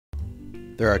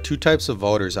There are two types of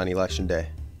voters on Election Day,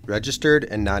 registered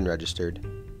and non-registered.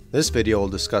 This video will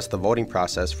discuss the voting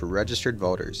process for registered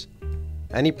voters.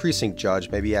 Any precinct judge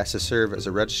may be asked to serve as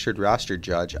a registered roster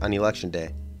judge on Election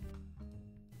Day.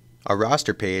 A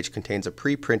roster page contains a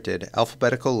pre-printed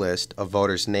alphabetical list of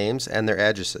voters' names and their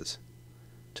addresses.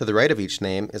 To the right of each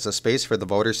name is a space for the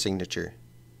voter's signature.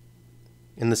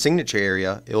 In the signature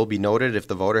area, it will be noted if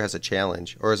the voter has a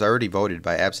challenge or has already voted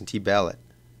by absentee ballot.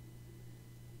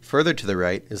 Further to the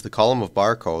right is the column of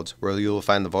barcodes where you will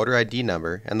find the voter ID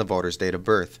number and the voter's date of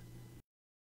birth.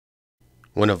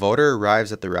 When a voter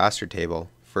arrives at the roster table,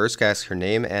 first ask her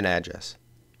name and address.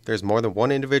 If there is more than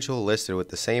one individual listed with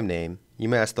the same name, you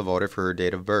may ask the voter for her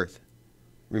date of birth.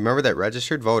 Remember that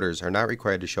registered voters are not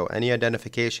required to show any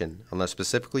identification unless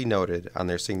specifically noted on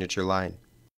their signature line.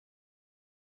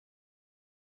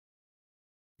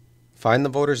 Find the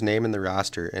voter's name in the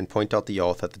roster and point out the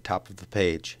oath at the top of the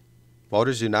page.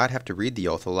 Voters do not have to read the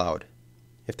oath aloud.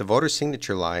 If the voter's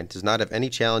signature line does not have any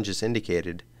challenges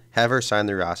indicated, have her sign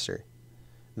the roster.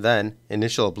 Then,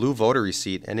 initial a blue voter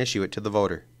receipt and issue it to the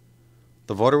voter.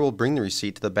 The voter will bring the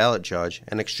receipt to the ballot judge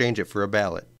and exchange it for a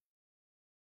ballot.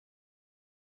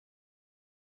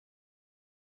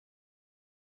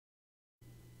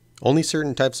 Only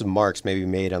certain types of marks may be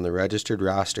made on the registered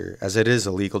roster, as it is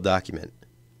a legal document.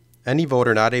 Any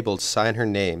voter not able to sign her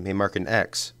name may mark an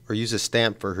X or use a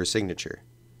stamp for her signature.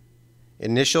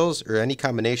 Initials or any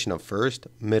combination of first,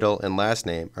 middle, and last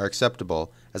name are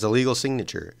acceptable as a legal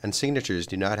signature, and signatures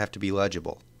do not have to be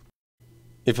legible.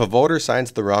 If a voter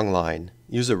signs the wrong line,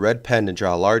 use a red pen to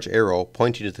draw a large arrow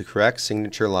pointing to the correct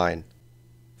signature line.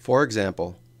 For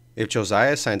example, if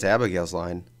Josiah signs Abigail's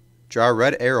line, draw a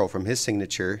red arrow from his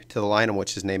signature to the line on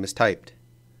which his name is typed.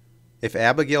 If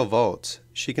Abigail votes,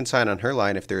 she can sign on her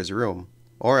line if there is room,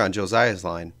 or on Josiah's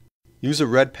line. Use a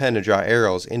red pen to draw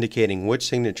arrows indicating which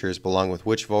signatures belong with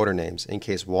which voter names in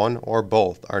case one or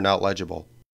both are not legible.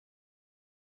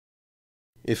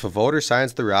 If a voter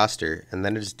signs the roster and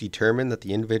then it is determined that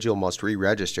the individual must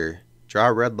re-register, draw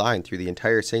a red line through the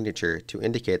entire signature to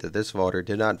indicate that this voter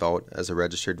did not vote as a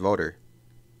registered voter.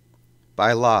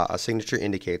 By law, a signature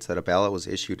indicates that a ballot was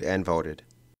issued and voted.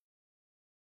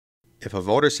 If a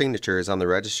voter's signature is on the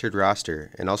registered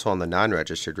roster and also on the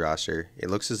non-registered roster,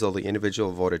 it looks as though the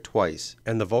individual voted twice,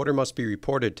 and the voter must be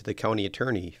reported to the county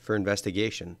attorney for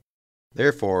investigation.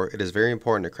 Therefore, it is very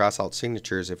important to cross out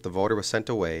signatures if the voter was sent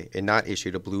away and not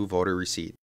issued a blue voter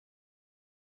receipt.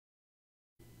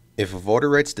 If a voter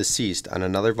writes deceased on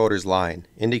another voter's line,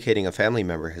 indicating a family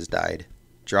member has died,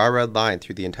 draw a red line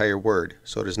through the entire word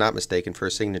so it is not mistaken for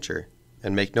a signature,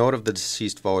 and make note of the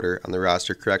deceased voter on the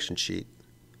roster correction sheet.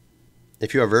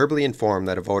 If you are verbally informed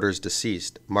that a voter is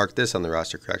deceased, mark this on the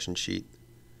roster correction sheet.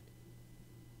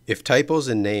 If typos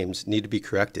in names need to be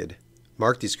corrected,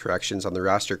 mark these corrections on the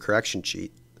roster correction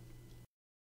sheet.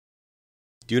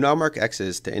 Do not mark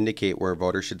X's to indicate where a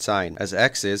voter should sign, as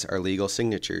X's are legal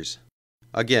signatures.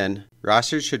 Again,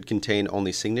 rosters should contain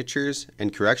only signatures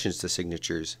and corrections to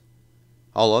signatures.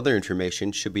 All other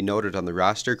information should be noted on the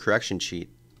roster correction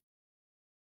sheet.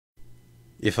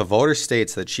 If a voter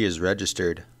states that she is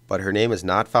registered, but her name is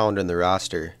not found in the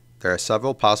roster, there are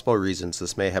several possible reasons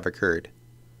this may have occurred.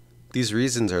 These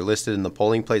reasons are listed in the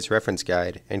polling place reference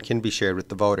guide and can be shared with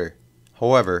the voter.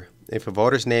 However, if a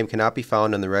voter's name cannot be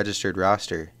found in the registered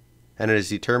roster, and it is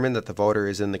determined that the voter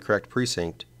is in the correct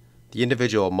precinct, the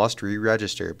individual must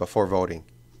re-register before voting.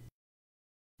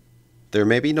 There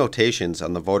may be notations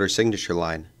on the voter's signature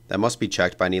line that must be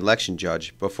checked by an election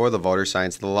judge before the voter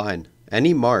signs the line.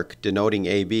 Any mark denoting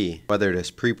AB, whether it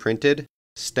is pre-printed,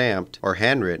 stamped, or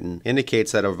handwritten,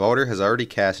 indicates that a voter has already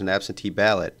cast an absentee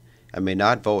ballot and may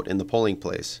not vote in the polling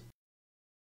place.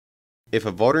 If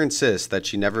a voter insists that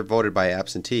she never voted by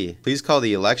absentee, please call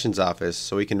the elections office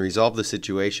so we can resolve the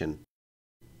situation.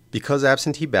 Because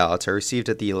absentee ballots are received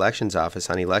at the elections office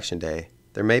on Election Day,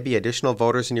 there may be additional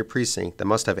voters in your precinct that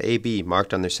must have AB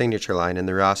marked on their signature line in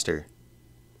the roster.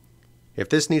 If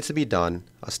this needs to be done,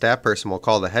 a staff person will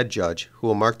call the head judge who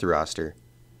will mark the roster,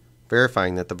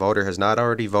 verifying that the voter has not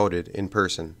already voted in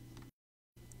person.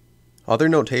 Other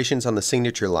notations on the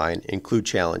signature line include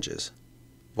challenges.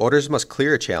 Voters must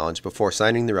clear a challenge before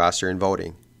signing the roster and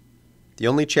voting. The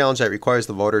only challenge that requires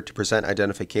the voter to present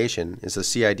identification is the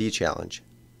CID challenge.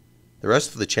 The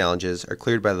rest of the challenges are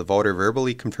cleared by the voter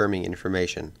verbally confirming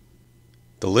information.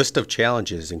 The list of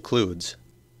challenges includes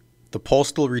the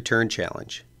postal return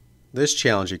challenge. This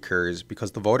challenge occurs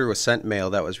because the voter was sent mail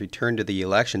that was returned to the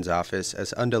elections office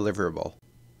as undeliverable.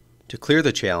 To clear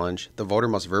the challenge, the voter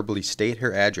must verbally state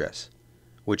her address,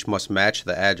 which must match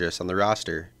the address on the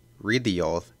roster, read the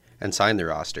oath, and sign the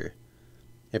roster.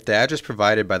 If the address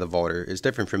provided by the voter is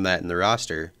different from that in the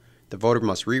roster, the voter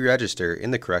must re-register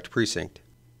in the correct precinct.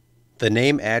 The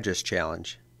Name Address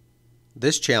Challenge.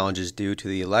 This challenge is due to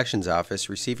the Elections Office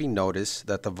receiving notice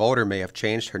that the voter may have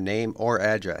changed her name or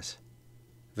address.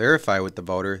 Verify with the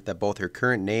voter that both her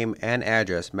current name and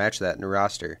address match that in the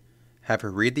roster. Have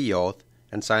her read the oath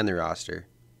and sign the roster.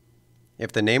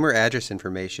 If the name or address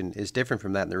information is different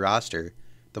from that in the roster,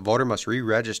 the voter must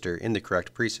re-register in the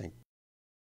correct precinct.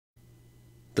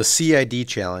 The CID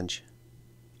Challenge.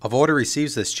 A voter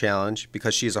receives this challenge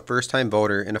because she is a first-time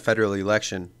voter in a federal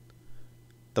election.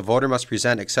 The voter must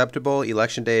present acceptable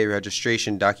Election Day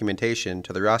registration documentation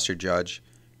to the roster judge,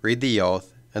 read the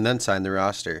oath, and then sign the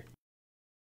roster.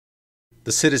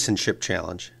 The Citizenship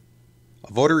Challenge.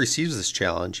 A voter receives this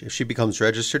challenge if she becomes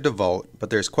registered to vote, but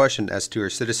there is question as to her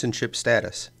citizenship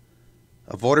status.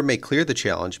 A voter may clear the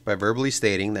challenge by verbally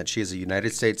stating that she is a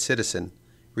United States citizen,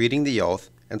 reading the oath,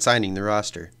 and signing the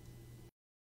roster.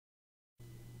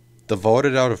 The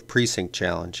Voted Out of Precinct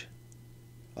Challenge.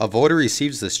 A voter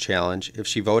receives this challenge if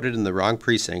she voted in the wrong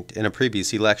precinct in a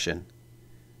previous election.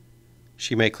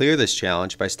 She may clear this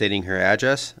challenge by stating her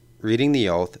address, reading the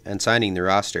oath, and signing the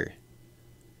roster.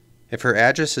 If her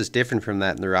address is different from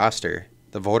that in the roster,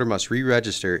 the voter must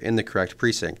re-register in the correct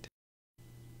precinct.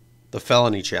 The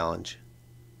Felony Challenge.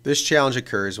 This challenge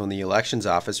occurs when the Elections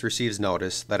Office receives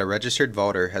notice that a registered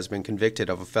voter has been convicted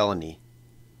of a felony.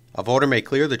 A voter may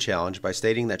clear the challenge by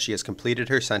stating that she has completed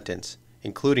her sentence,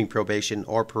 including probation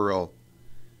or parole.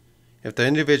 If the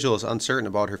individual is uncertain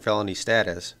about her felony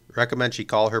status, recommend she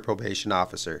call her probation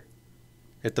officer.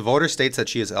 If the voter states that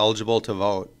she is eligible to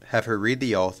vote, have her read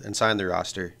the oath and sign the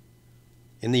roster.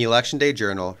 In the Election Day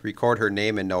Journal, record her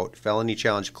name and note "Felony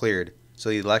Challenge Cleared" so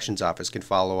the Elections Office can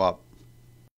follow up.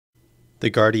 The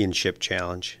Guardianship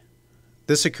Challenge.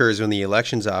 This occurs when the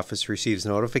Elections Office receives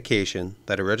notification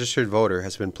that a registered voter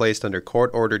has been placed under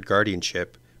court-ordered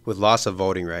guardianship with loss of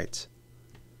voting rights.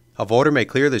 A voter may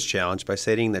clear this challenge by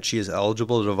stating that she is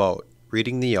eligible to vote,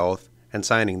 reading the oath, and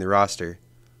signing the roster.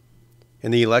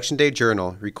 In the Election Day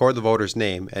Journal, record the voter's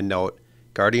name and note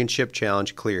 "Guardianship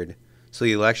Challenge Cleared" so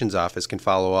the Elections Office can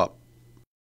follow up.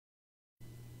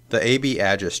 The AB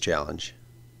Address Challenge.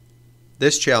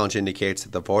 This challenge indicates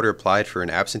that the voter applied for an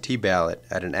absentee ballot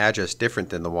at an address different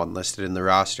than the one listed in the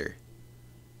roster.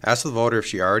 Ask the voter if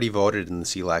she already voted in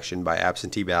this election by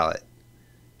absentee ballot.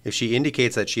 If she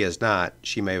indicates that she has not,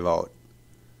 she may vote.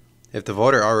 If the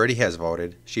voter already has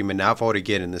voted, she may not vote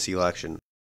again in this election.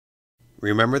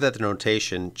 Remember that the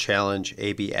notation Challenge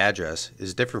AB Address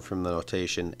is different from the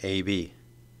notation AB.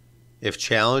 If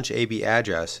Challenge AB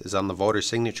Address is on the voter's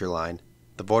signature line,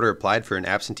 the voter applied for an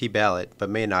absentee ballot but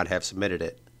may not have submitted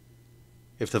it.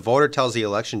 If the voter tells the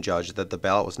election judge that the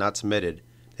ballot was not submitted,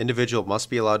 the individual must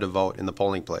be allowed to vote in the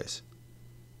polling place.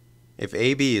 If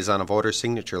AB is on a voter's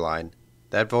signature line,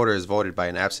 that voter has voted by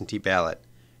an absentee ballot,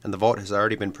 and the vote has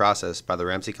already been processed by the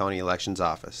Ramsey County Elections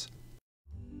Office.